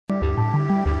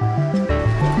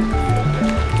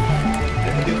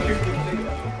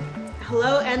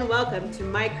and welcome to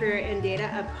My Career in Data,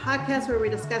 a podcast where we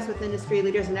discuss with industry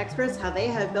leaders and experts how they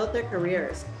have built their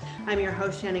careers. I'm your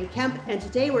host, Shannon Kemp, and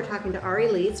today we're talking to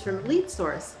Ari Leeds from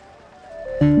LeedsSource.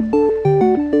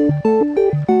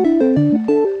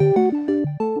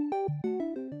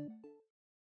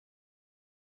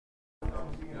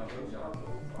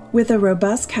 With a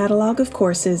robust catalog of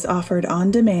courses offered on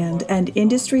demand and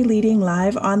industry-leading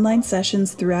live online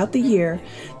sessions throughout the year,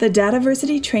 the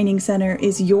DATAVERSITY Training Center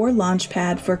is your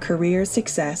launchpad for career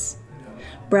success.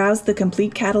 Browse the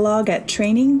complete catalog at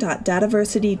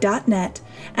training.dataversity.net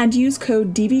and use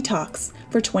code DVTalks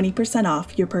for 20%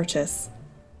 off your purchase.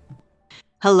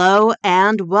 Hello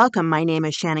and welcome. My name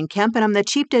is Shannon Kemp and I'm the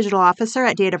Chief Digital Officer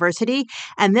at DATAVERSITY,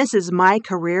 and this is My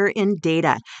Career in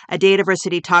Data, a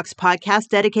DATAVERSITY Talks podcast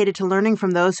dedicated to learning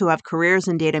from those who have careers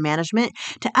in data management,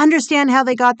 to understand how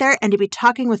they got there, and to be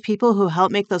talking with people who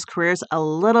help make those careers a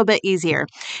little bit easier.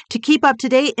 To keep up to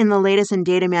date in the latest in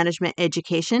data management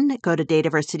education, go to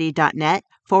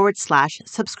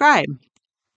dataversity.net/subscribe.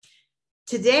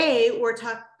 Today, we're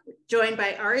joined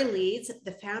by Ari Leeds,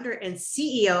 the founder and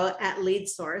CEO at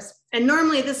LeedsSource. And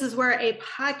normally this is where a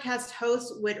podcast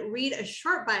host would read a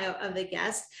short bio of the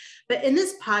guest. But in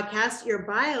this podcast, your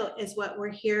bio is what we're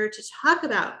here to talk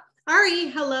about. Ari,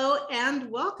 hello and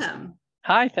welcome.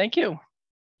 Hi, thank you.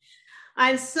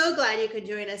 I'm so glad you could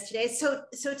join us today. So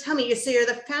tell me, so you're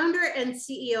the founder and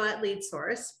CEO at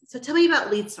LeedsSource. So tell me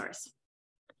about LeedsSource.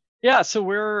 Yeah, so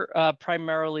we're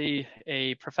primarily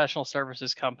a professional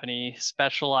services company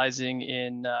specializing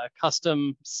in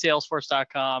custom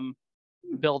Salesforce.com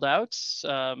build-outs,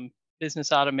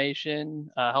 business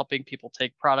automation, helping people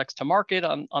take products to market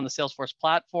on the Salesforce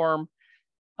platform,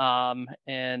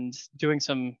 and doing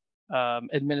some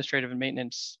administrative and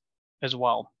maintenance as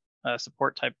well,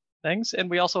 support type things. And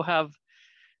we also have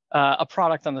a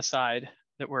product on the side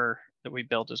that we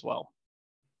build as well.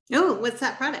 Oh, what's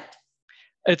that product?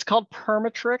 It's called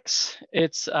Permatrix.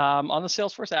 It's on the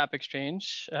Salesforce App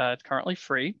Exchange. It's currently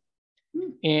free,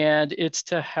 and it's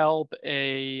to help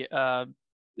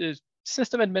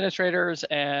system administrators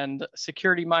and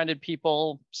security-minded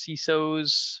people,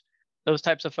 CISOs, those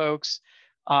types of folks,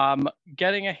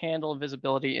 getting a handle and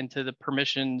visibility into the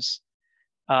permissions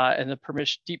and the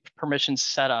deep permissions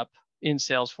setup in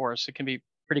Salesforce. It can be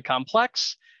pretty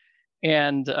complex,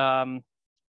 and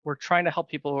we're trying to help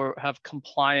people who have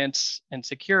compliance and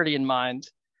security in mind,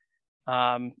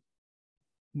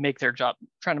 make their job,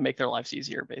 trying to make their lives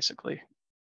easier, basically.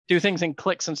 Do things in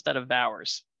clicks instead of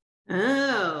hours.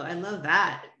 Oh, I love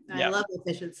that. I love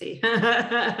efficiency.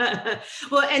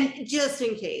 Well, and just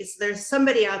in case there's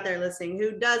somebody out there listening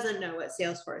who doesn't know what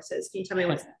Salesforce is, can you tell me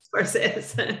what Salesforce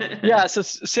is? Yeah, so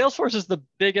Salesforce is the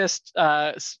biggest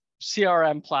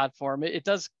CRM platform. It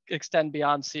does extend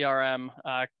beyond CRM,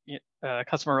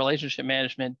 customer relationship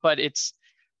management, but it's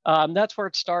that's where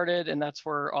it started, and that's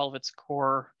where all of its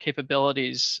core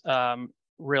capabilities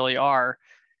really are.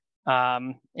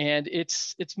 And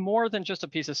it's more than just a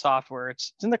piece of software.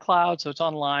 It's in the cloud, so it's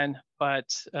online,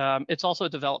 but it's also a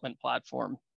development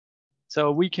platform.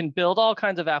 So we can build all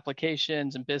kinds of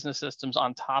applications and business systems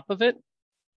on top of it.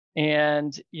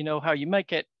 And you know how you might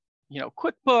get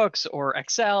QuickBooks or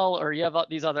Excel, or you have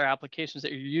these other applications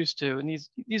that you're used to, and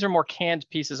these are more canned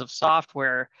pieces of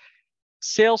software.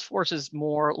 Salesforce is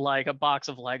more like a box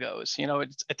of Legos.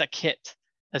 It's a kit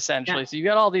essentially. Yeah. So you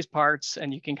got all these parts,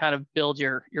 and you can kind of build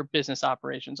your business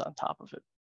operations on top of it.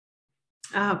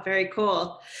 Oh, very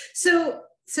cool. So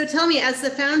tell me, as the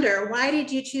founder, why did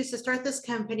you choose to start this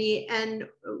company, and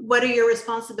what are your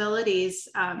responsibilities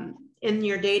in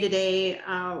your day-to-day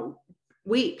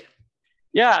week?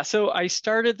 Yeah, so I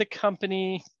started the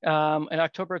company in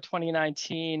October of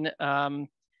 2019. I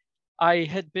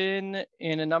had been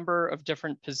in a number of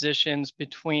different positions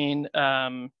between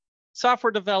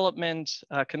software development,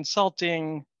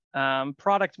 consulting,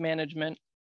 product management.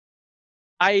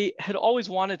 I had always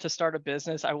wanted to start a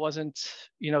business. I wasn't,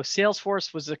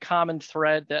 Salesforce was a common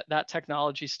thread, that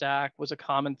technology stack was a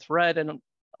common thread in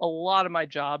a lot of my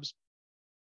jobs.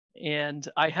 And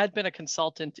I had been a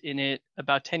consultant in it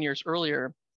about 10 years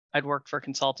earlier. I'd worked for a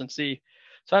consultancy.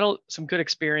 So I had some good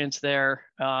experience there.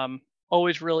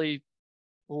 Always really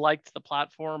liked the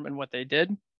platform and what they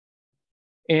did.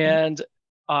 And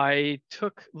I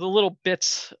took the little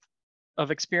bits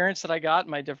of experience that I got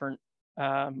in my different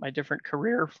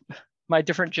career, my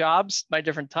different jobs, my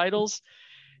different titles,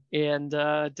 and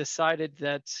decided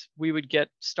that we would get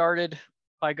started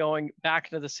by going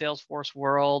back into the Salesforce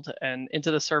world and into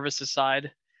the services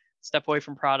side, step away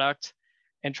from product,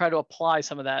 and try to apply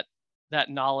some of that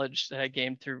knowledge that I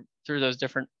gained through those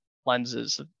different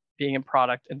lenses of being in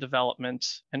product and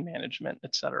development and management,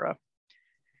 et cetera.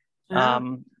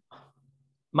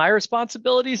 My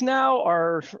responsibilities now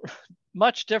are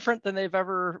much different than they've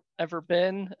ever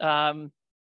been. I'm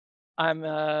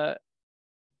the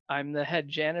head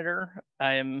janitor.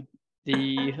 I'm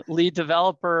the lead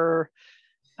developer.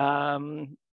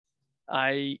 I'm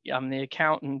the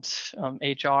accountant,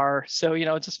 HR. So,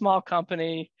 it's a small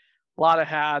company, a lot of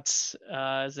hats,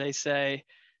 as they say,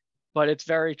 but it's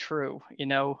very true.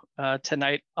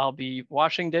 Tonight I'll be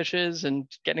washing dishes and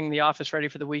getting the office ready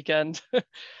for the weekend.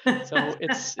 So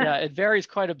it varies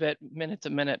quite a bit minute to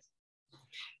minute.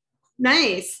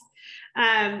 Nice.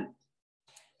 And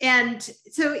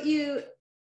so you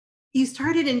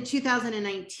started in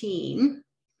 2019.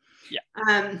 Yeah.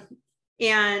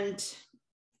 And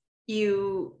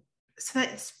so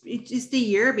it's just a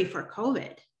year before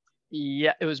COVID.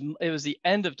 Yeah, it was the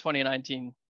end of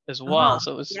 2019 as well.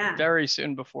 So it was very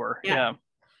soon before. Yeah.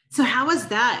 So how was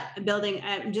that building?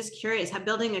 I'm just curious, how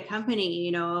building a company,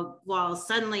 while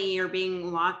suddenly you're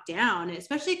being locked down,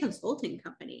 especially a consulting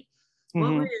company.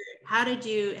 Mm-hmm. How did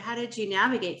you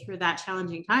navigate through that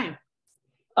challenging time?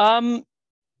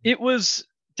 It was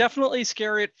definitely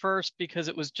scary at first because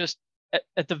it was just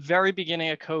at the very beginning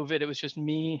of COVID, it was just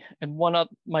me and one of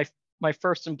my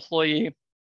first employee.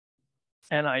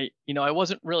 And I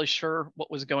wasn't really sure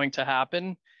what was going to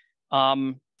happen,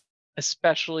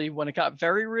 especially when it got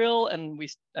very real and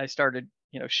I started,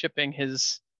 shipping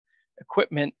his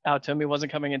equipment out to him. He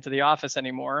wasn't coming into the office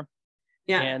anymore.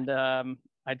 Yeah. And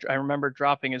I remember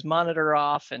dropping his monitor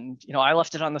off, and I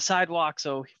left it on the sidewalk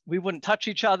so we wouldn't touch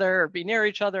each other or be near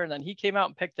each other. And then he came out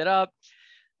and picked it up.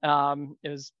 It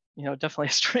was definitely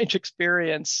a strange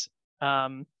experience.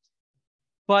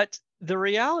 But the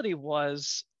reality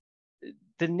was,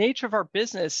 the nature of our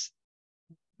business,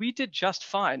 we did just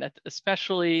fine,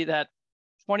 especially that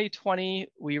 2020,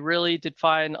 we really did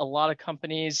find a lot of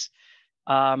companies,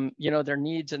 their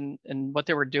needs and what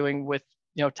they were doing with,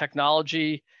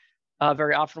 technology,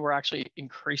 very often were actually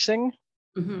increasing.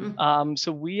 Mm-hmm.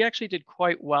 So we actually did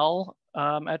quite well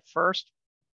at first.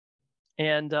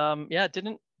 And it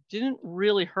didn't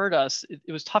really hurt us.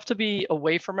 It was tough to be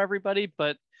away from everybody,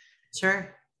 but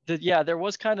sure. There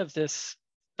was kind of this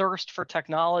thirst for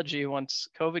technology once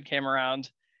COVID came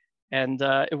around. And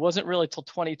it wasn't really till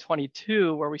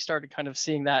 2022 where we started kind of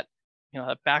seeing that,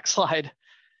 that backslide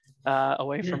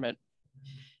away from it.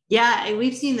 Yeah,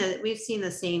 we've seen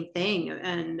the same thing,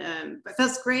 and but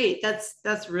that's great.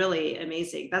 That's really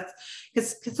amazing. That's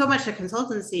because so much of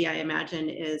consultancy, I imagine,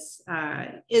 is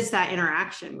that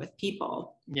interaction with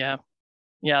people. Yeah,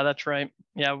 that's right.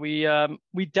 Yeah,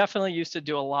 we definitely used to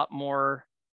do a lot more,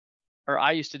 or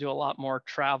I used to do a lot more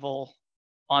travel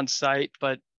on site,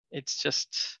 but it's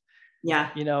just,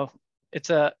 it's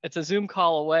a Zoom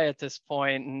call away at this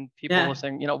point, and people are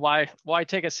saying, why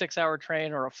take a 6-hour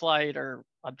train or a flight or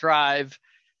a drive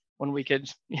when we could,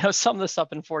 sum this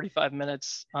up in 45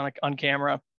 minutes on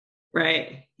camera.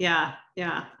 Right. Yeah.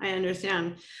 I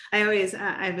understand.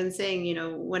 I've been saying,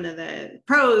 one of the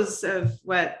pros of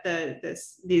what the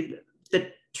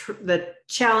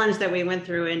challenge that we went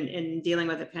through in dealing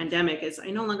with the pandemic is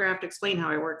I no longer have to explain how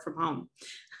I work from home.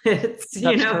 It's,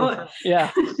 true.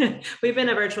 Yeah. We've been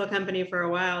a virtual company for a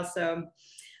while. So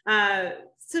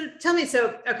tell me,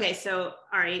 so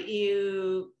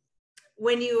Ari,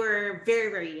 when you were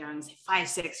very, very young, say 5,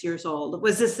 6 years old,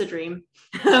 was this the dream?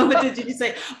 What did you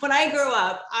say? When I grow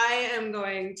up, I am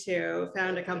going to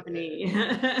found a company.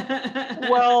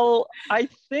 Well, I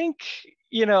think,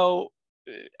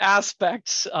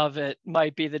 aspects of it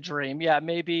might be the dream. Yeah,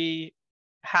 maybe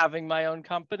having my own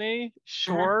company.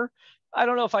 Sure. I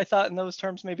don't know if I thought in those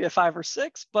terms, maybe a 5 or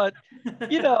 6, but,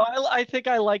 I think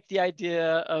I like the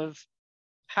idea of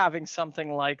having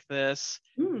something like this.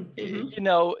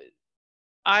 Mm-hmm.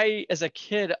 I, as a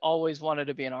kid, always wanted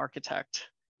to be an architect.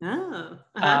 Oh.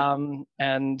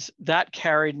 And that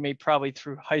carried me probably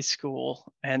through high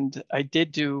school. And I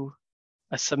did do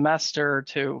a semester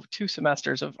to 2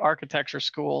 semesters of architecture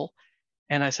school.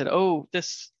 And I said, oh,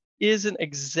 this isn't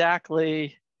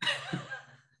exactly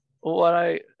what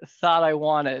I thought I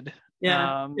wanted.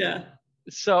 Yeah.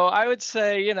 So I would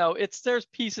say, there's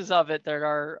pieces of it that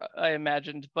are, I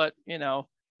imagined, but,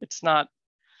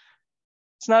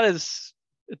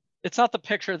 it's not the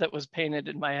picture that was painted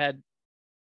in my head,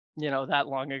 that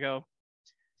long ago.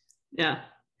 Yeah.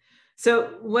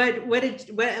 So what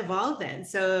evolved then?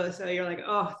 So you're like,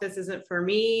 oh, this isn't for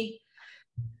me.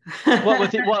 What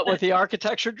with the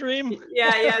architecture dream?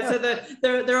 Yeah. So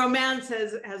the romance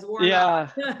has worn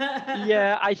off.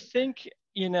 Yeah. I think,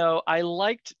 I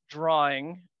liked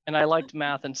drawing and I liked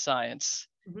math and science.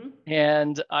 Mm-hmm.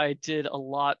 And I did a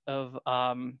lot of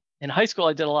in high school,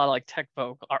 I did a lot of like tech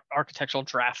voc, architectural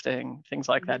drafting, things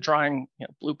like that, drawing,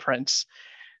 blueprints.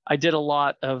 I did a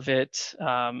lot of it,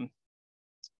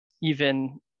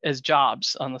 even as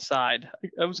jobs on the side.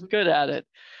 I was good at it,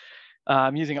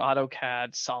 using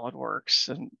AutoCAD, SolidWorks,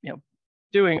 and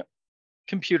doing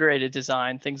computer-aided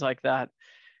design, things like that.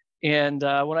 And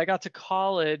when I got to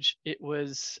college, it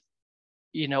was,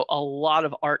 a lot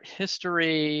of art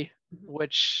history,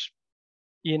 which,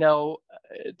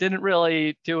 didn't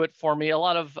really do it for me. A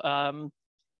lot of,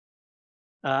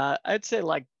 I'd say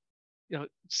like,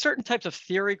 certain types of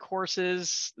theory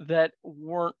courses that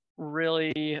weren't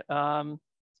really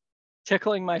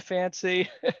tickling my fancy.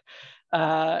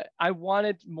 I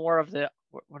wanted more of the,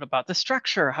 what about the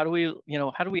structure? How do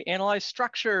we analyze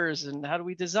structures, and how do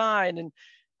we design? And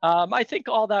I think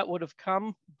all that would have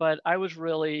come, but I was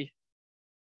really,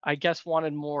 I guess,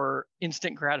 wanted more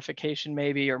instant gratification,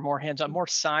 maybe, or more hands-on, more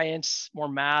science, more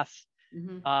math.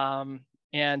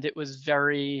 And it was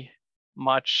very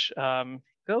much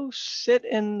go sit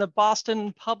in the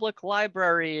Boston Public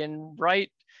Library and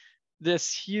write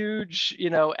this huge,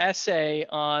 essay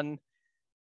on,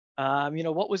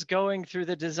 what was going through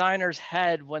the designer's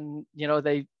head when,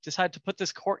 they decided to put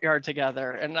this courtyard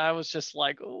together. And I was just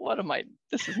like,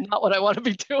 this is not what I want to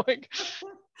be doing.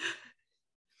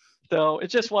 So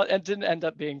it didn't end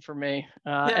up being for me.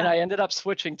 And I ended up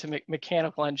switching to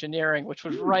mechanical engineering, which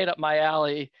was right up my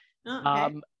alley.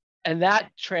 And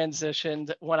that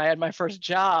transitioned when I had my first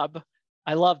job.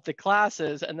 I loved the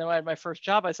classes. And then when I had my first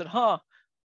job, I said, I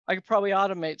could probably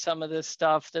automate some of this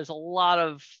stuff. There's a lot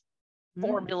of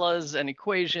formulas and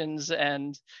equations.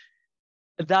 And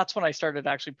that's when I started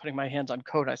actually putting my hands on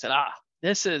code. I said, I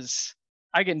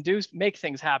can make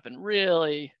things happen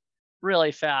really,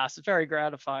 really fast. It's very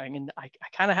gratifying. And I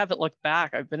kind of haven't looked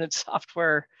back. I've been in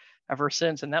software ever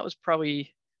since. And that was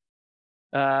probably,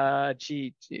 2000,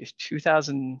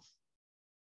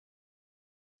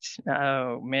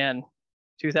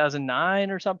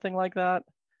 2009 or something like that.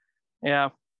 Yeah.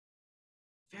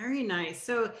 Very nice.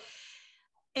 So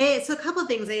a couple of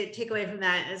things I take away from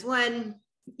that is, one,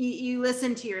 you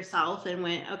listened to yourself and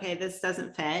went, okay, this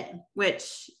doesn't fit,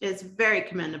 which is very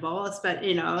commendable, but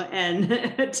and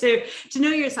to know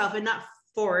yourself and not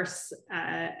force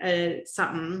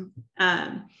something,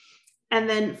 and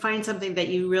then find something that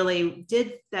you really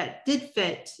did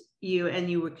fit you and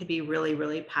you could be really,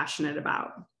 really passionate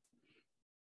about.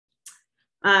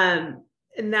 And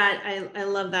that I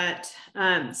love that.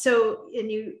 So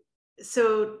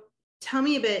tell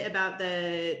me a bit about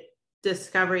the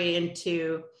discovery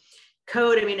into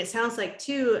code. I mean, it sounds like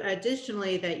too,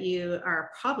 additionally, that you are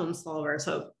a problem solver.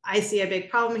 So I see a big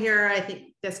problem here. I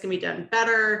think this can be done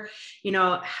better.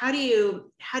 How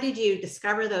did you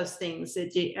discover those things?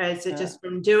 Is it just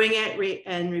from doing it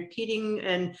and repeating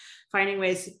and finding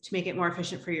ways to make it more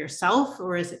efficient for yourself,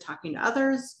 or is it talking to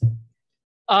others?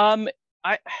 I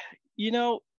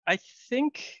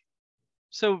think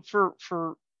so.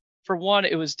 For one,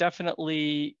 it was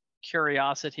definitely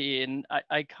curiosity, and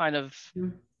I kind of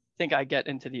think I get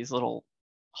into these little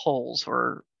holes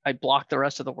where I block the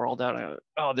rest of the world out.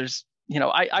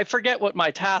 I forget what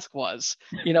my task was,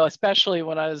 especially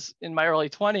when I was in my early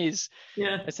 20s.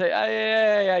 I say,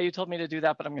 yeah, you told me to do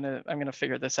that, but I'm gonna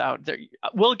figure this out.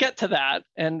 We'll get to that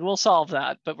and we'll solve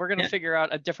that, but we're gonna figure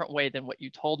out a different way than what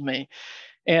you told me.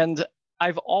 And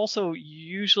I've also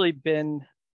usually been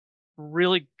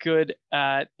really good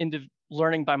at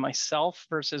learning by myself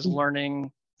versus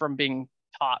learning from being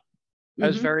taught. I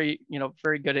was very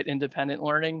good at independent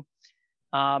learning.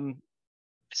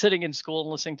 Sitting in school and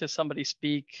listening to somebody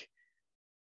speak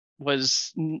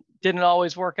didn't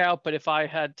always work out, but if I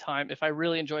had time, if I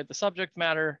really enjoyed the subject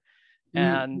matter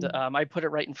and I put it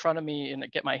right in front of me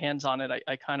and get my hands on it,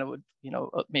 I kind of would,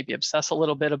 maybe obsess a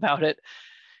little bit about it.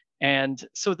 And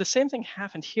so the same thing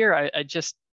happened here. I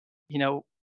just,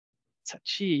 said,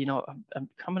 gee, I'm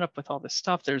coming up with all this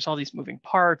stuff. There's all these moving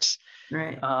parts.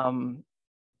 Right.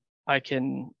 I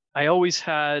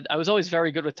was always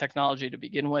very good with technology to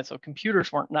begin with. So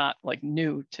computers weren't not like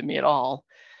new to me at all.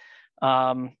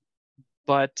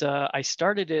 But I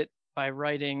started it by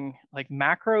writing like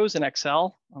macros in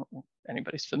Excel. I don't know if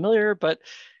anybody's familiar, but,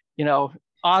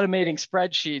 automating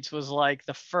spreadsheets was like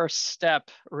the first step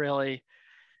really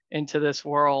into this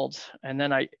world. And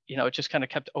then it just kind of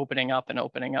kept opening up. And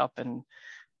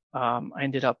I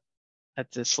ended up at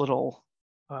this little,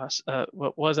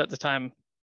 what was at the time,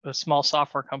 a small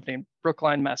software company in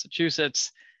Brookline,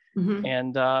 Massachusetts.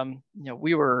 And,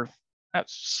 we were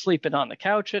sleeping on the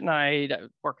couch at night,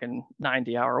 working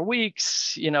 90-hour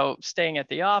weeks, staying at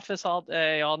the office all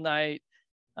day, all night.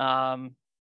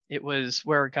 It was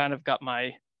where I kind of got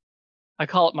my I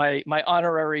call it my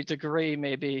honorary degree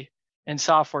maybe in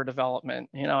software development.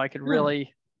 I could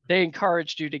really, they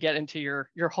encouraged you to get into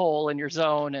your hole and your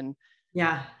zone, and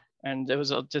Yeah. and it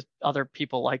was just other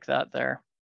people like that there.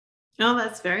 Oh,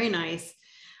 that's very nice.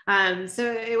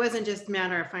 So it wasn't just a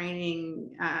matter of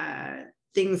finding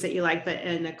things that you like, but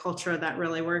in a culture that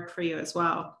really worked for you as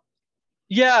well.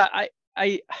 Yeah,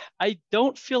 I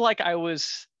don't feel like I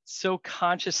was so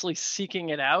consciously seeking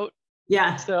it out.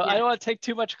 Yeah. So Yeah. I don't want to take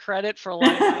too much credit for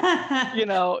like,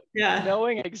 Yeah.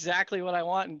 knowing exactly what I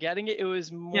want and getting it. It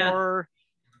was Yeah. more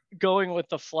going with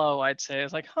the flow, I'd say.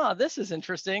 It's like, this is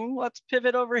interesting. Let's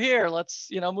pivot over here. Let's,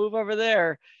 move over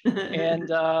there. And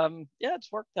yeah,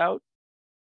 it's worked out.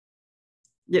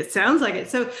 It sounds like it.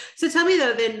 So tell me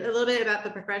though, then a little bit about the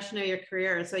progression of your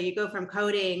career. So you go from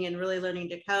coding and really learning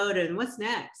to code, and what's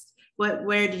next?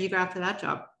 Where did you go after that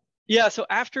job? Yeah. So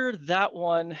after that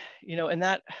one, and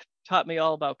that taught me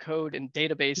all about code and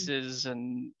databases,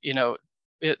 and,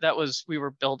 we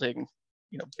were building,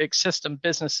 big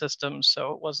business systems.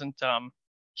 So it wasn't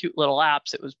cute little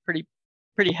apps. It was pretty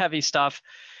heavy stuff.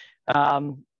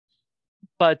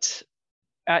 But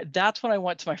that's when I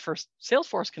went to my first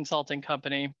Salesforce consulting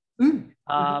company.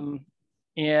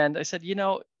 And I said,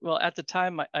 well, at the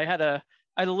time I had a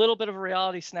little bit of a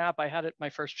reality snap. I had my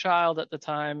first child at the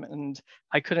time, and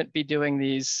I couldn't be doing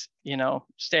these,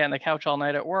 stay on the couch all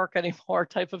night at work anymore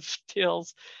type of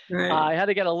deals. Right. I had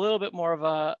to get a little bit more of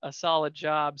a solid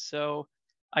job. So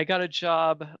I got a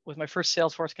job with my first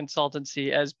Salesforce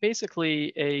consultancy as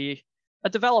basically a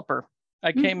developer.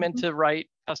 I came in to write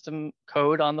custom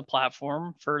code on the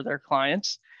platform for their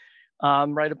clients,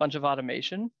 write a bunch of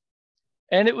automation.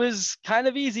 And it was kind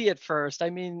of easy at first. I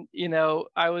mean,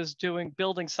 I was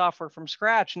building software from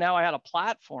scratch. Now I had a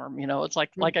platform, it's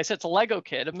like I said, it's a Lego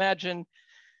kit. Imagine,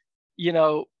 you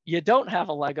don't have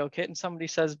a Lego kit and somebody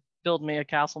says, build me a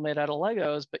castle made out of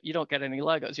Legos, but you don't get any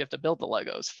Legos. You have to build the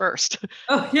Legos first.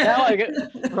 Oh, yeah. Now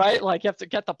right? Like you have to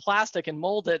get the plastic and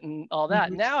mold it and all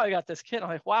that. Now I got this kit. I'm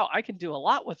like, wow, I can do a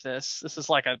lot with this. This is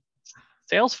like a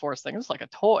Salesforce thing. It's like a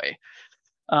toy.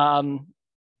 And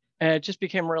it just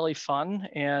became really fun.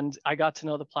 And I got to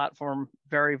know the platform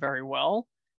very, very well.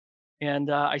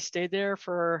 And I stayed there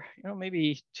for,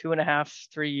 maybe 2.5,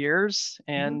 3 years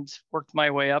and worked my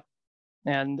way up,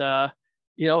 and,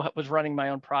 was running my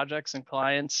own projects and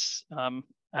clients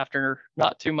after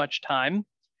not too much time.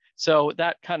 So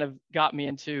that kind of got me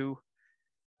into,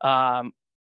 a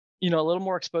little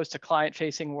more exposed to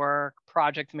client-facing work,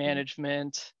 project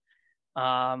management,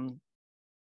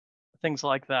 things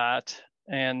like that.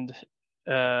 And,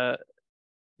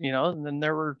 and then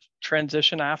there were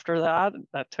transition after that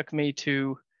took me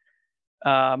to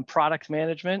product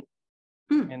management.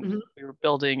 And we were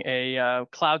building a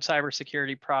cloud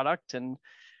cybersecurity product, and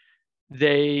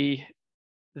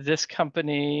this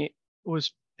company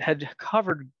had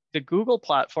covered the Google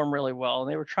platform really well, and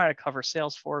they were trying to cover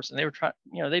Salesforce, and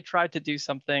they tried to do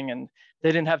something, and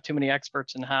they didn't have too many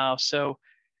experts in house, so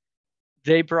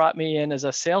they brought me in as a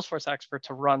Salesforce expert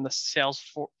to run the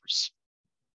Salesforce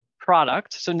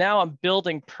product. So now I'm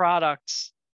building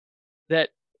products that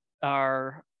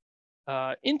are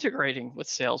integrating with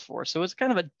Salesforce. So it's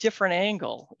kind of a different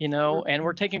angle, and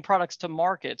we're taking products to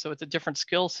market. So it's a different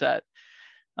skill set.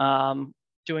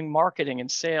 Doing marketing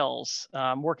and sales,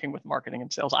 working with marketing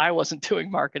and sales. I wasn't doing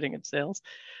marketing and sales.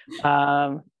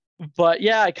 But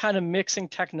yeah, I kind of mixing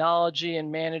technology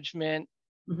and management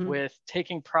with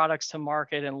taking products to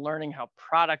market and learning how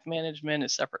product management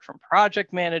is separate from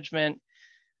project management.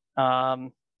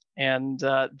 And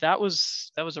that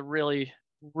was a really,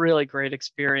 really great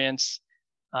experience.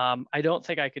 I don't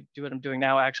think I could do what I'm doing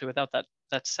now actually without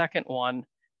that second one,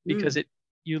 because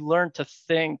you learn to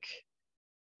think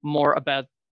more about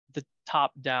the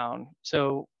top down.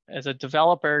 So as a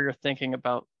developer, you're thinking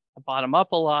about the bottom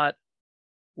up a lot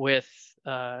with,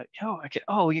 you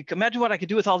can imagine what I could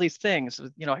do with all these things.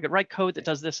 I could write code that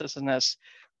does this, this, and this.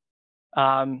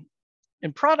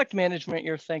 In product management,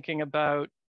 you're thinking about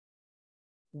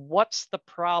what's the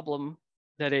problem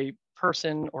that a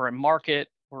person or a market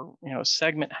or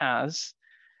segment has,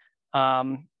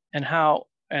 and how,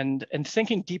 and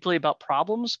thinking deeply about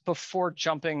problems before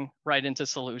jumping right into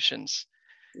solutions.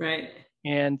 Right.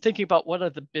 And thinking about what are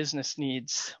the business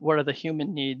needs, what are the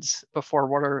human needs before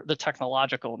what are the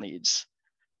technological needs.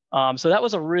 So that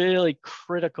was a really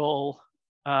critical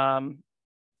job.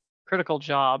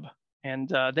 And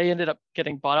they ended up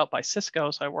getting bought out by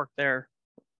Cisco. So I worked there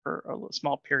for a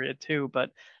small period too.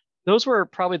 But those were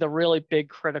probably the really big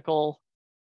critical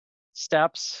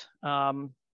steps.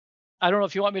 I don't know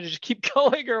if you want me to just keep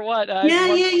going or what.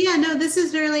 Yeah. No, this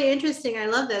is really interesting. I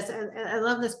love this. I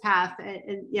love this path.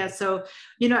 And yeah, so,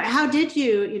 how did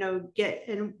you, get,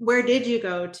 and where did you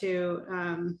go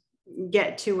to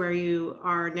get to where you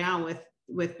are now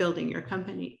with building your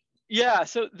company? Yeah,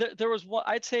 so there was one,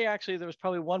 I'd say actually there was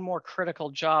probably one more critical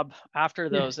job after Yeah.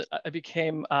 those. I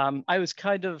became, I was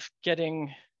kind of getting,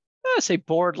 let's say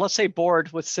bored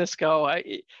with Cisco.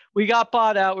 We got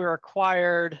bought out, we were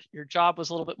acquired. Your job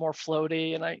was a little bit more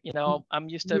floaty, and I'm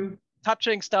used to Mhm.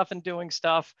 touching stuff and doing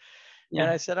stuff. And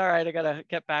Yeah. I said, all right, I got to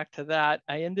get back to that.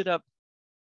 I ended up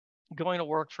going to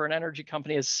work for an energy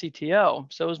company as CTO.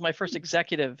 So it was my first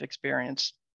executive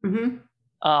experience. Hmm.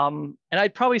 And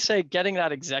I'd probably say getting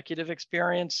that executive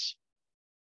experience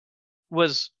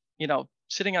was,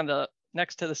 sitting on the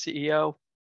next to the CEO,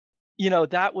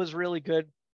 that was really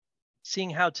good.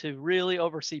 Seeing how to really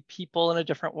oversee people in a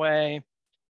different way,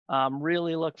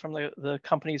 really look from the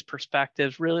company's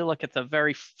perspectives, really look at the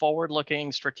very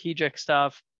forward-looking strategic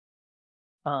stuff.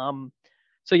 So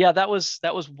yeah, that was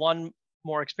one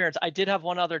more experience. I did have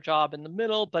one other job in the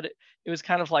middle, but it was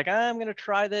kind of like, I'm going to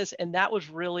try this. And that was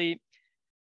really,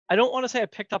 I don't want to say I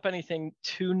picked up anything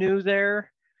too new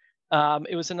there.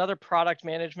 It was another product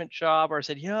management job where I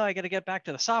said, I got to get back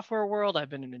to the software world. I've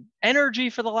been in energy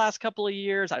for the last couple of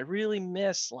years. I really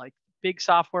miss like big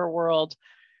software world.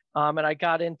 And I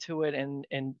got into it, and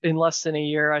in less than a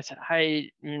year, I said,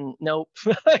 nope,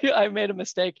 I made a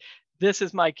mistake. This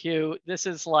is my cue. This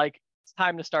is like, it's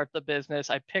time to start the business.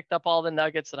 I picked up all the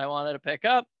nuggets that I wanted to pick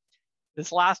up.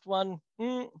 This last one,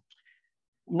 I'm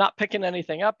not picking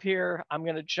anything up here. I'm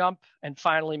going to jump and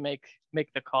finally make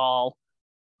the call.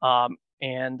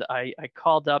 And I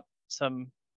called up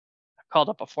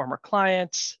a former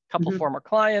client, a couple Hmm. former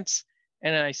clients,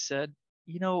 and I said,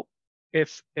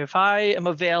 if I am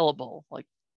available, like,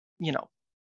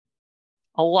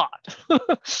 a lot,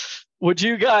 would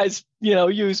you guys,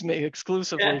 use me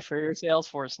exclusively Yeah. for your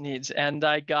Salesforce needs? And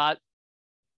I got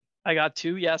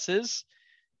 2 yeses,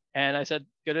 and I said,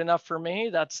 good enough for me.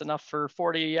 That's enough for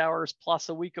 40 hours plus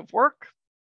a week of work.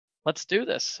 Let's do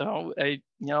this. So I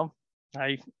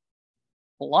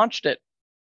launched it.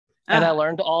 And I Ah,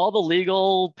 learned all the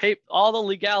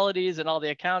legalities and all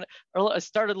the account. I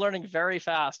started learning very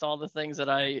fast all the things that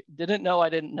I didn't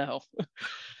know.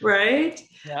 right. Oh,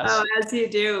 Yes. as you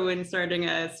do when starting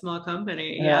a small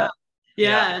company. Yeah. Yeah.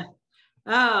 Yeah. Yeah.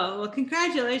 Oh, well,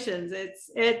 congratulations.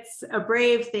 It's a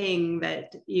brave thing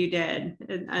that you did.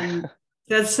 And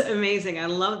that's amazing. I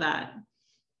love that.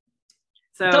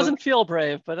 It So doesn't feel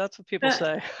brave, but that's what people oh,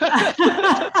 say.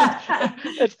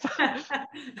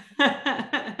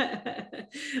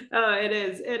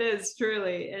 It's, it is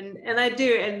truly. And I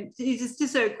do. And it's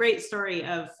just a great story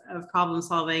of problem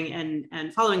solving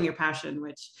and following your passion,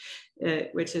 which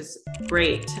is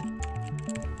great.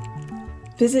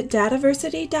 Visit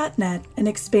dataversity.net and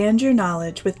expand your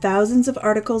knowledge with thousands of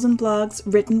articles and blogs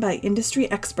written by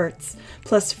industry experts,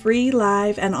 plus free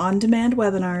live and on-demand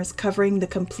webinars covering the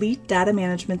complete data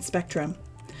management spectrum.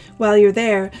 While you're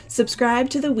there,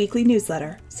 subscribe to the weekly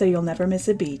newsletter so you'll never miss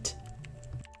a beat.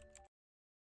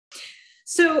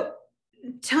 So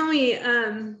tell me,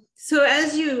 so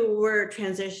as you were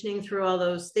transitioning through all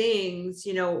those things,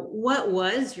 what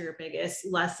was your biggest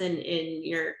lesson in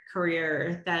your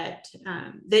career that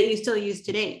you still use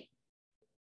today?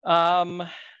 um,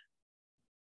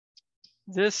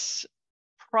 this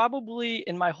probably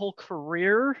in my whole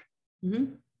career,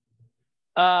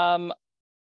 Mm-hmm.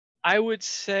 I would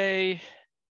say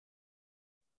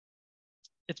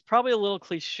it's probably a little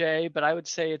cliche, but I would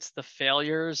say it's the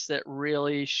failures that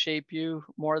really shape you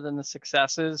more than the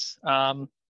successes. I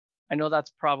know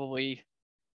that's probably,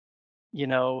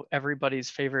 everybody's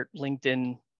favorite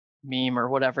LinkedIn meme or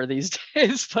whatever these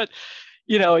days, but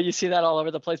you see that all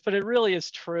over the place. But it really is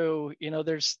true.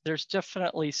 There's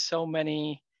definitely so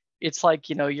many. It's like,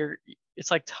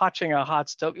 it's like touching a hot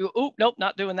stove. Oh, nope,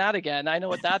 not doing that again. I know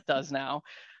what that does now.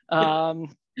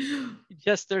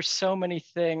 Just there's so many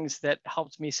things that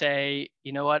helped me say,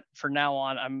 you know what, for now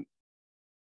on,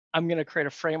 I'm going to create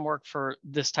a framework for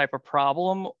this type of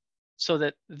problem so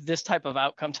that this type of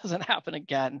outcome doesn't happen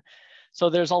again. So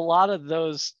there's a lot of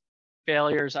those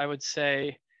failures, I would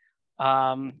say,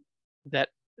 that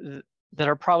that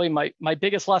are probably my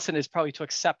biggest lesson is probably to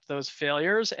accept those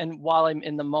failures. And while I'm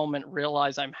in the moment,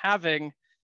 realize I'm having,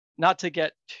 not to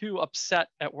get too upset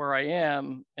at where I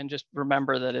am, and just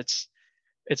remember that it's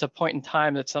a point in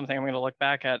time. That's something I'm going to look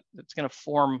back at. That's going to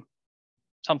form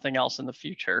something else in the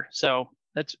future. So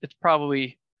it's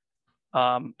probably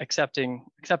accepting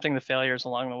the failures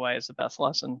along the way is the best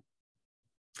lesson.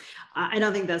 I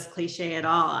don't think that's cliche at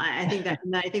all. I think that,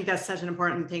 and I think that's such an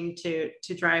important thing to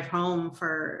drive home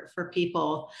for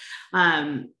people,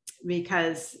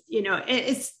 because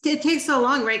it takes so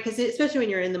long, right? Because especially when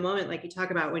you're in the moment, like you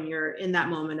talk about, when you're in that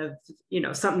moment of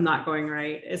something not going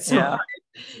right, it's so hard,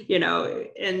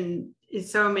 and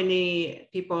so many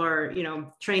people are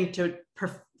trained to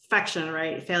perfection,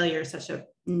 right? Failure is such a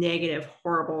negative,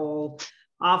 horrible,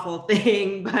 awful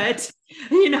thing, but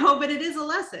but it is a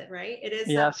lesson, right? It is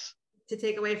Yes. to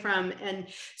take away from. And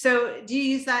so do you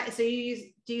use that? So do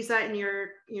you use that in your,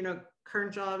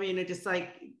 current job, just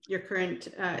like your current,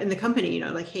 in the company,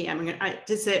 like, hey,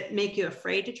 does it make you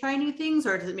afraid to try new things,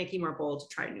 or does it make you more bold to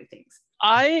try new things?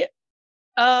 I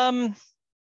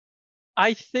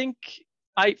think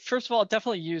first of all,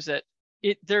 definitely use it.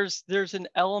 There's an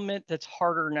element that's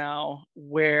harder now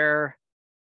where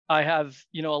I have,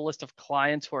 a list of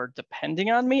clients who are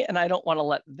depending on me, and I don't want to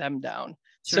let them down.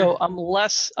 Sure.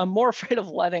 So I'm more afraid of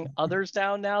letting others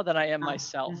down now than I am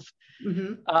myself.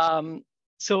 Mm-hmm.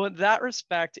 So in that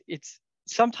respect, it's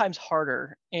sometimes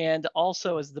harder. And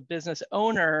also, as the business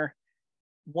owner,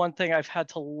 one thing I've had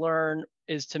to learn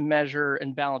is to measure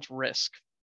and balance risk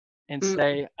and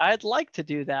say, I'd like to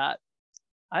do that.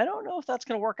 I don't know if that's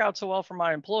going to work out so well for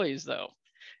my employees, though.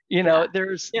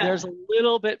 There's a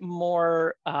little bit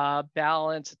more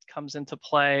balance that comes into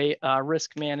play,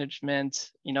 risk management,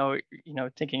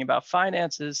 thinking about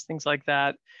finances, things like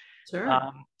that.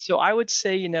 Sure. So I would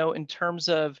say, in terms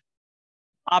of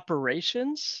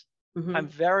operations, I'm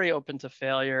very open to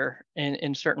failure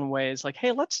in certain ways. Like,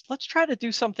 hey, let's try to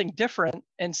do something different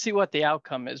and see what the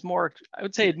outcome is. I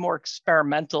would say more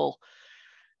experimental,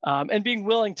 and being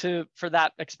willing for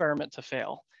that experiment to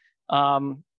fail.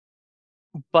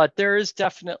 But there is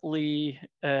definitely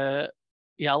a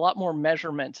lot more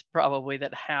measurement probably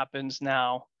that happens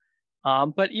now.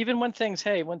 But even when things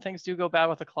do go bad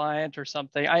with a client or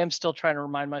something, I am still trying to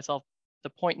remind myself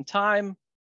the point in time,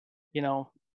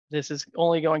 this is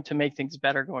only going to make things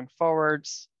better going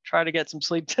forwards. Try to get some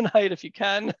sleep tonight if you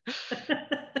can.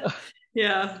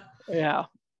 Yeah. Yeah.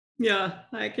 Yeah,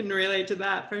 I can relate to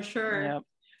that for sure. Yeah.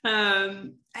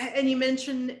 And you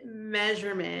mentioned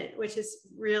measurement, which is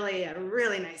really a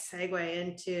really nice segue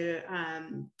into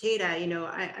data.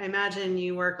 I imagine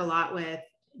you work a lot with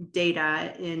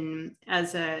data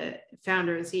as a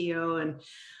founder and CEO. And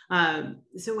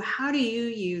so how do you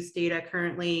use data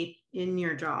currently in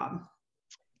your job?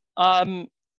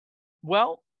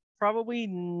 Well, probably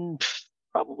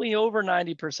over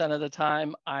 90% of the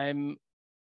time I'm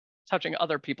touching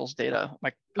other people's data,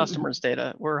 my customers'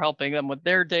 data. We're helping them with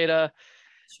their data.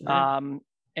 Sure.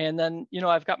 And then,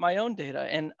 I've got my own data,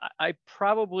 and I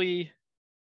probably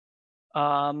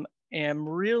am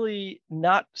really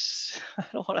not,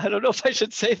 I don't know if I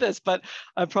should say this, but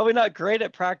I'm probably not great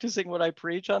at practicing what I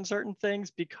preach on certain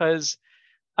things, because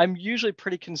I'm usually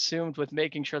pretty consumed with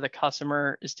making sure the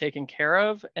customer is taken care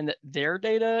of and that their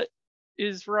data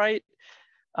is right.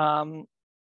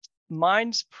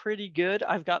 Mine's pretty good.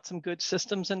 I've got some good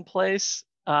systems in place,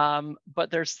 but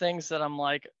there's things that I'm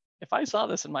like, if I saw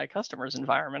this in my customer's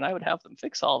environment, I would have them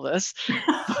fix all this.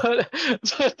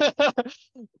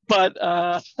 but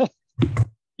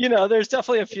there's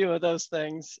definitely a few of those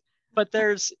things. But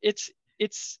there's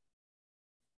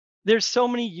so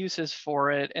many uses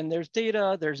for it, and there's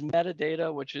data, there's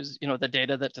metadata, which is the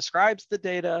data that describes the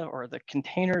data or the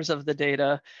containers of the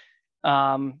data,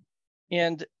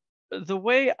 and the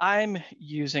way I'm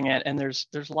using it, and there's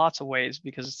lots of ways,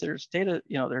 because there's data,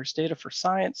 there's data for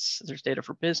science, there's data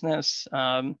for business.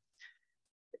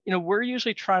 We're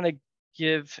usually trying to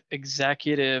give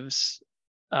executives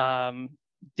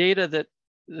data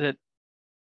that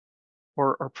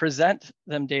or present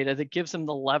them data that gives them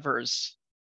the levers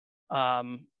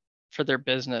for their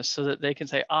business, so that they can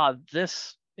say,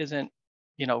 this isn't,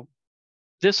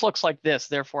 this looks like this,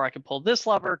 therefore I can pull this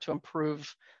lever to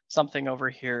improve something over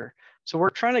here. So we're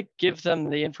trying to give them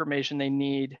the information they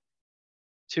need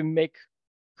to make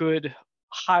good,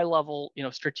 high level,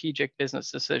 strategic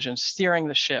business decisions, steering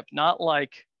the ship, not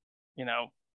like,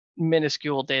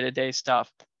 minuscule day-to-day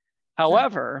stuff.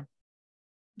 However,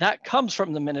 that comes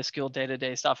from the minuscule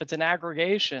day-to-day stuff. It's an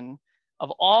aggregation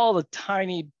of all the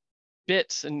tiny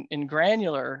bits and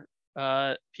granular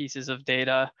pieces of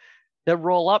data that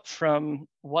roll up from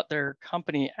what their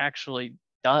company actually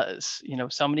does.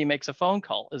 Somebody makes a phone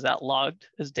call. Is that logged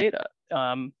as data?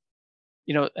 An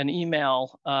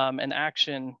email, an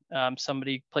action,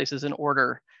 somebody places an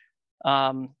order,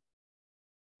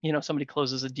 somebody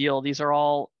closes a deal. These are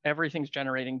all, everything's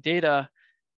generating data.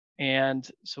 And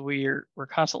so we're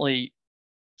constantly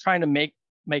trying to make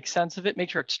make sense of it, make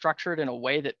sure it's structured in a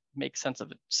way that makes sense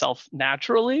of itself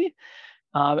naturally,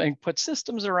 and put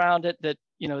systems around it that,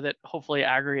 that hopefully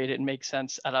aggregate it and make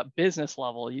sense at a business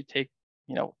level. You take,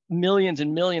 millions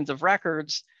and millions of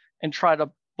records and try to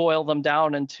boil them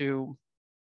down into,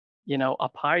 a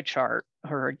pie chart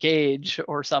or a gauge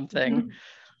or something.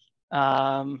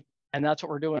 And that's what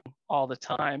we're doing all the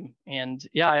time. And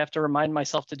yeah, I have to remind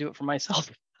myself to do it for myself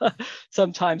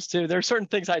sometimes too. There are certain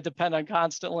things I depend on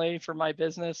constantly for my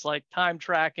business, like time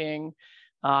tracking.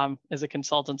 As a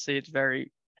consultancy, it's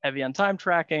very heavy on time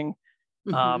tracking.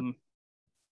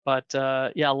 But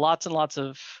yeah, lots and lots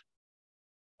of,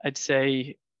 I'd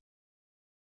say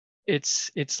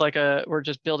it's like we're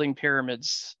just building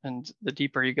pyramids, and the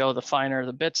deeper you go, the finer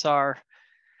the bits are.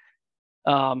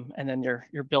 And then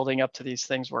you're building up to these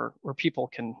things where people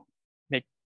can make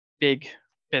big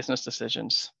business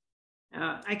decisions.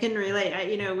 I can relate.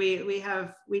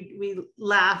 We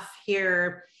laugh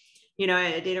here,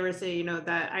 at DATAVERSITY,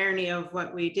 that irony of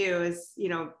what we do is,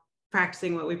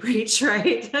 practicing what we preach,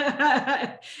 right?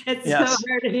 It's yes. So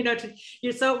hard,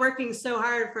 you're so working so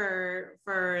hard for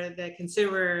the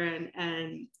consumer,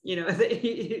 and you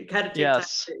got to take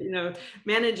yes. time to,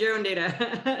 manage your own data.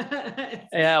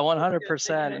 Yeah,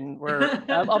 100%. And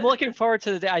I'm looking forward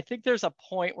to the day. I think there's a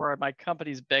point where my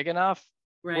company's big enough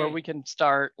where we can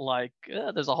start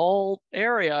there's a whole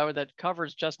area that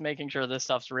covers just making sure this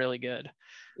stuff's really good.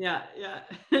 Yeah.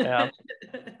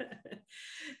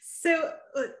 So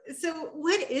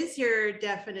what is your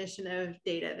definition of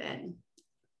data then?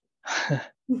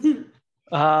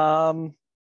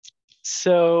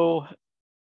 So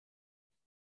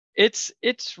it's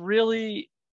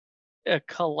really a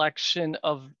collection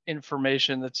of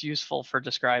information that's useful for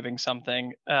describing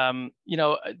something.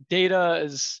 Data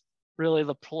is really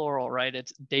the plural, right?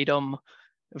 It's datum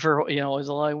for, is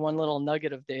only one little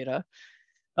nugget of data.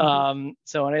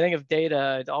 So when I think of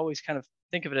data, I always kind of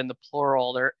think of it in the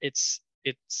plural. It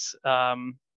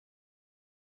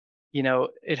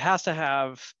has to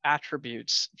have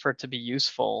attributes for it to be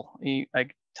useful. I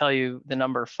tell you the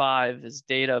number 5 is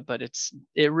data, but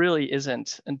it really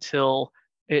isn't until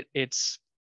there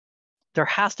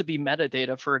has to be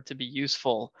metadata for it to be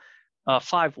useful.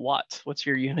 5 what? What's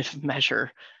your unit of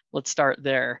measure? Let's start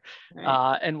there.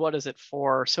 Right. And what is it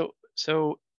for? So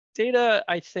data,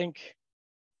 I think,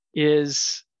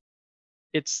 it's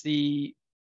the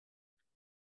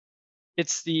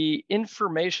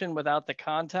information without the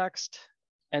context,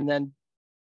 and then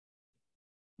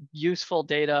useful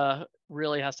data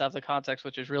really has to have the context,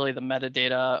 which is really the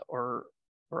metadata or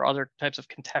other types of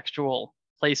contextual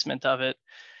placement of it.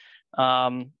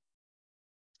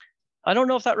 I don't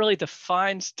know if that really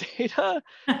defines data,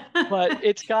 but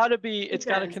it's got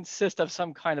to consist of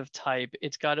some kind of type.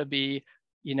 It's got to be,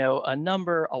 a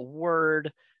number, a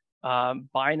word,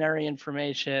 binary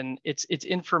information. It's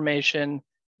information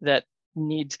that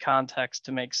needs context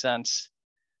to make sense.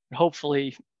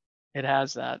 Hopefully it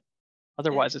has that.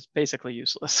 Otherwise, it's basically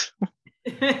useless.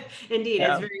 Indeed,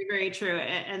 yeah. It's very, very true.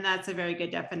 And that's a very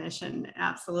good definition.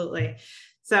 Absolutely.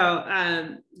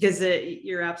 So, because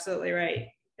you're absolutely right.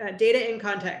 Data in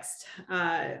context.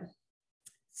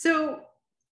 So,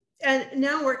 and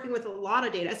now working with a lot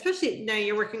of data, especially now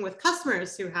you're working with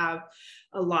customers who have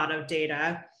a lot of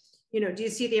data. Do you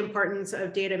see the importance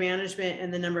of data management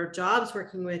and the number of jobs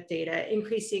working with data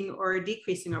increasing or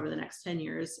decreasing over the next 10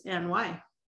 years, and why?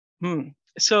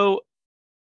 So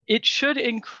it should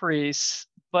increase,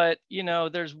 but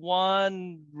there's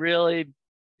one really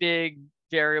big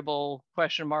variable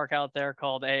question mark out there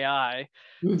called AI.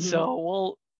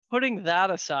 So putting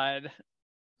that aside,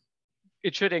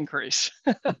 it should increase.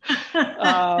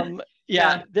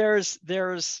 There's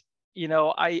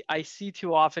I see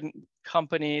too often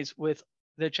companies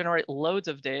that generate loads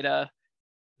of data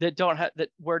that don't have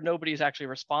where nobody's actually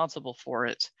responsible for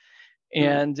it.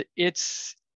 And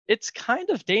it's kind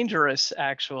of dangerous,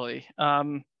 actually.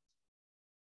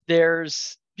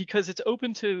 Because it's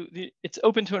open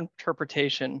to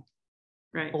interpretation.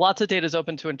 Right. Lots of data is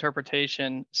open to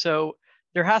interpretation. So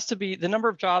there has to be, the number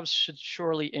of jobs should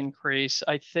surely increase.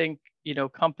 I think,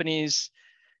 companies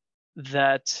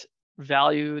that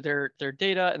value their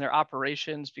data and their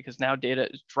operations, because now data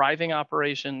is driving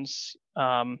operations.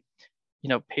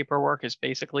 Paperwork is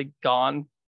basically gone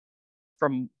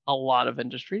from a lot of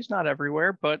industries, not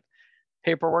everywhere, but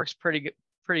paperwork's pretty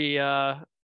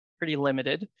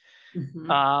limited.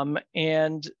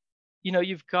 And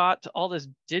you've got all this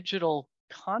digital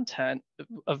content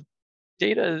of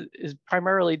data is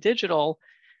primarily digital,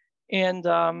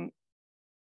 and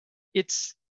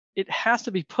it's it has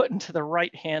to be put into the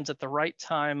right hands at the right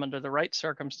time, under the right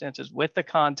circumstances, with the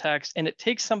context. And it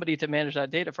takes somebody to manage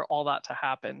that data for all that to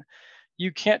happen.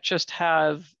 You can't just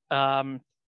have, a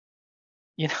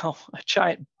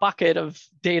giant bucket of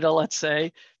data, let's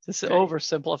say, to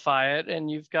oversimplify it. And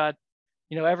you've got,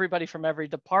 everybody from every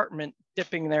department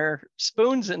dipping their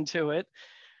spoons into it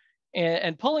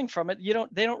and pulling from it.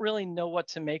 They don't really know what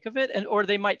to make of it. Or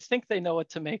they might think they know what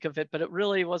to make of it, but it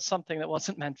really was something that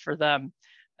wasn't meant for them.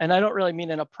 And I don't really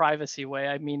mean in a privacy way.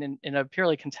 I mean in a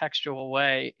purely contextual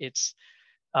way. It's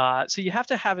so you have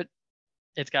to have it.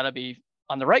 It's got to be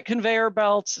on the right conveyor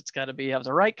belts. It's got to have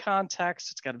the right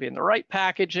context. It's got to be in the right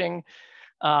packaging,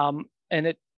 and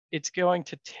it's going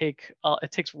to take.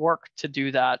 It takes work to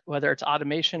do that. Whether it's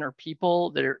automation or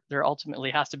people, there ultimately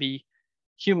has to be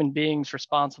human beings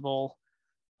responsible.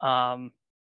 And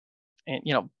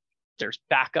there's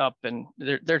backup, and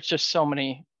there's just so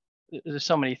many. There's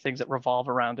so many things that revolve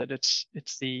around it. It's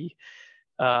the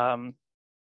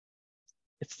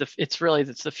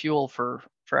fuel for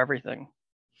everything.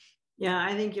 Yeah,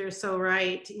 I think you're so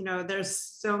right. There's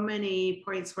so many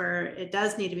points where it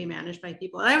does need to be managed by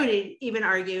people. And I would even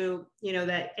argue,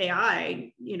 that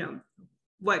AI,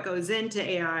 what goes into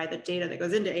AI, the data that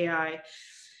goes into AI,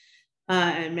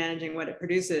 and managing what it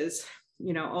produces,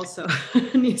 also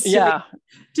needs to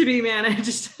be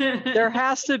managed. There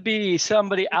has to be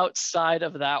somebody outside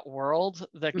of that world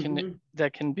that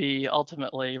can be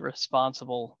ultimately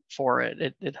responsible for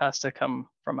it. It has to come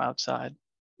from outside.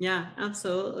 Yeah,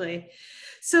 absolutely.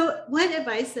 So what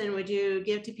advice then would you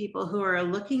give to people who are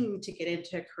looking to get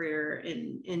into a career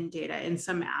in data in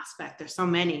some aspect? There's so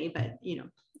many, but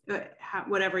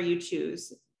whatever you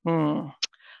choose.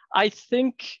 I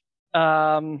think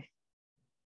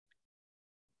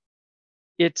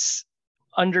it's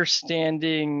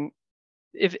understanding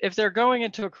if they're going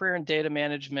into a career in data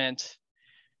management,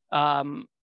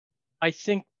 I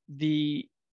think the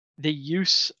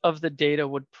use of the data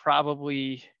would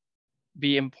probably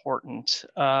be important.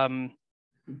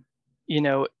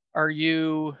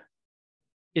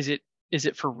 Is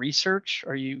it for research?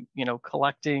 Are you,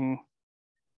 collecting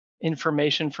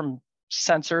information from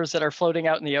sensors that are floating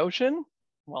out in the ocean?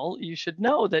 Well, you should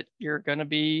know that it's going to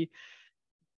be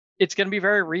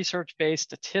very research-based,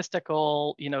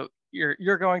 statistical.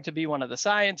 You're going to be one of the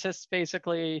scientists,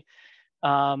 basically.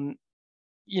 That's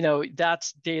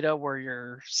data where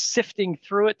you're sifting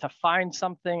through it to find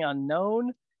something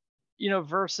unknown.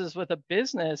 Versus with a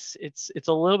business, it's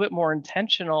a little bit more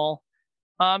intentional.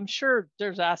 Sure,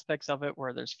 there's aspects of it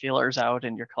where there's feelers out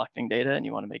and you're collecting data and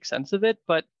you want to make sense of it,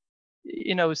 but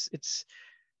it's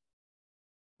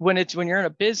when you're in a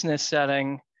business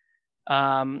setting,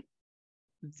 there's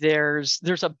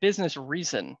a business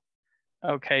reason.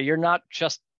 Okay, you're not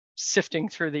just sifting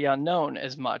through the unknown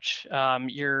as much.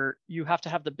 You have to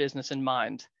have the business in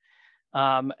mind,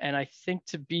 and I think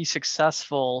to be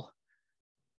successful,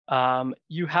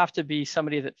 you have to be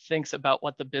somebody that thinks about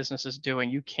what the business is doing.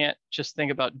 You can't just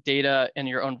think about data in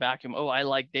your own vacuum. Oh, I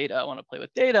like data, I want to play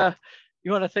with data.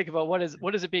 You want to think about what is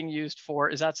it being used for?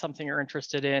 Is that something you're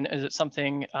interested in? Is it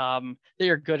something that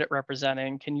you're good at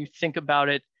representing? Can you think about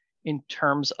it in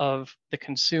terms of the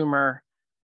consumer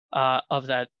of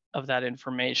that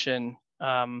information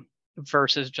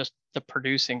versus just the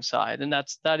producing side? And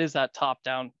that is that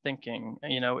top-down thinking.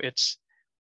 It's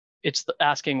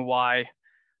asking why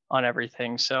on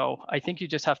everything. So I think you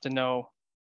just have to know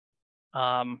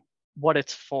what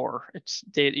it's for. It's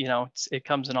data. It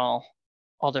comes in all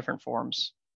different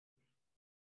forms.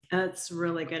 That's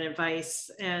really good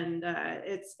advice, and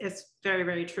it's very,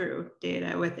 very true.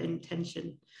 Data with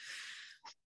intention.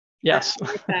 Yes. I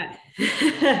like that.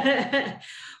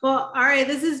 Well, Ari,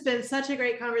 this has been such a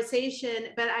great conversation,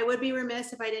 but I would be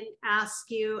remiss if I didn't ask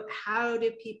you, how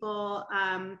do people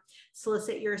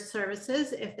solicit your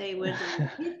services if they would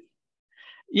like to?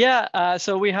 Yeah,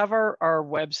 so we have our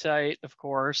website, of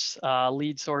course,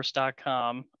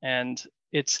 LeedsSource.com, and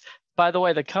it's, by the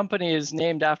way, the company is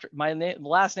named after my name.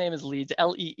 Last name is Leeds,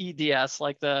 Leeds,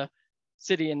 like the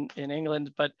city in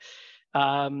England, but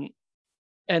and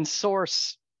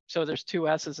source. So there's two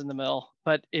S's in the middle,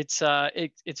 but it's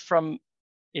from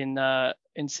in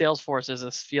Salesforce is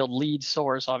this field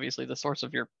LeedsSource, obviously the source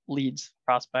of your leads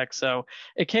prospects. So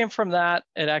it came from that.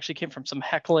 It actually came from some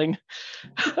heckling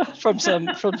from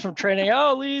training.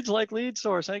 Oh, leads like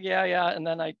LeedsSource. Like, yeah. And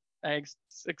then I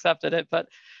accepted it. But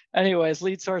anyways,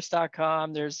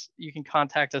 LeedsSource.com. You can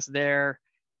contact us there.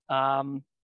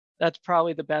 That's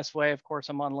probably the best way. Of course,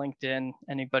 I'm on LinkedIn.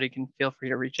 Anybody can feel free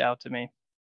to reach out to me.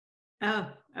 Oh,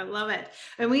 I love it.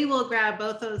 And we will grab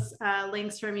both those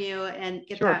links from you and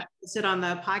get that posted on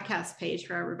the podcast page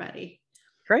for everybody.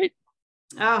 Great.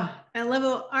 Oh, I love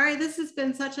it. Ari, this has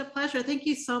been such a pleasure. Thank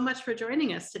you so much for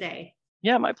joining us today.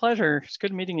 Yeah, my pleasure. It's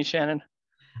good meeting you, Shannon.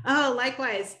 Oh,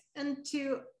 likewise. And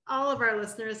to all of our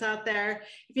listeners out there,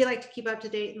 if you'd like to keep up to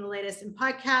date in the latest in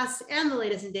podcasts and the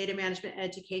latest in data management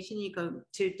education, you go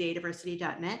to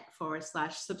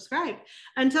dataversity.net/subscribe.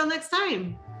 Until next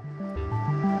time.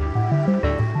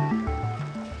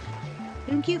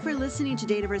 Thank you for listening to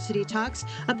DATAVERSITY Talks,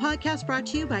 a podcast brought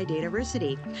to you by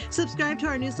DATAVERSITY. Subscribe to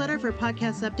our newsletter for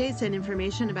podcast updates and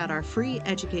information about our free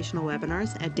educational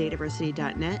webinars at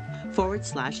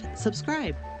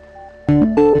dataversity.net/subscribe.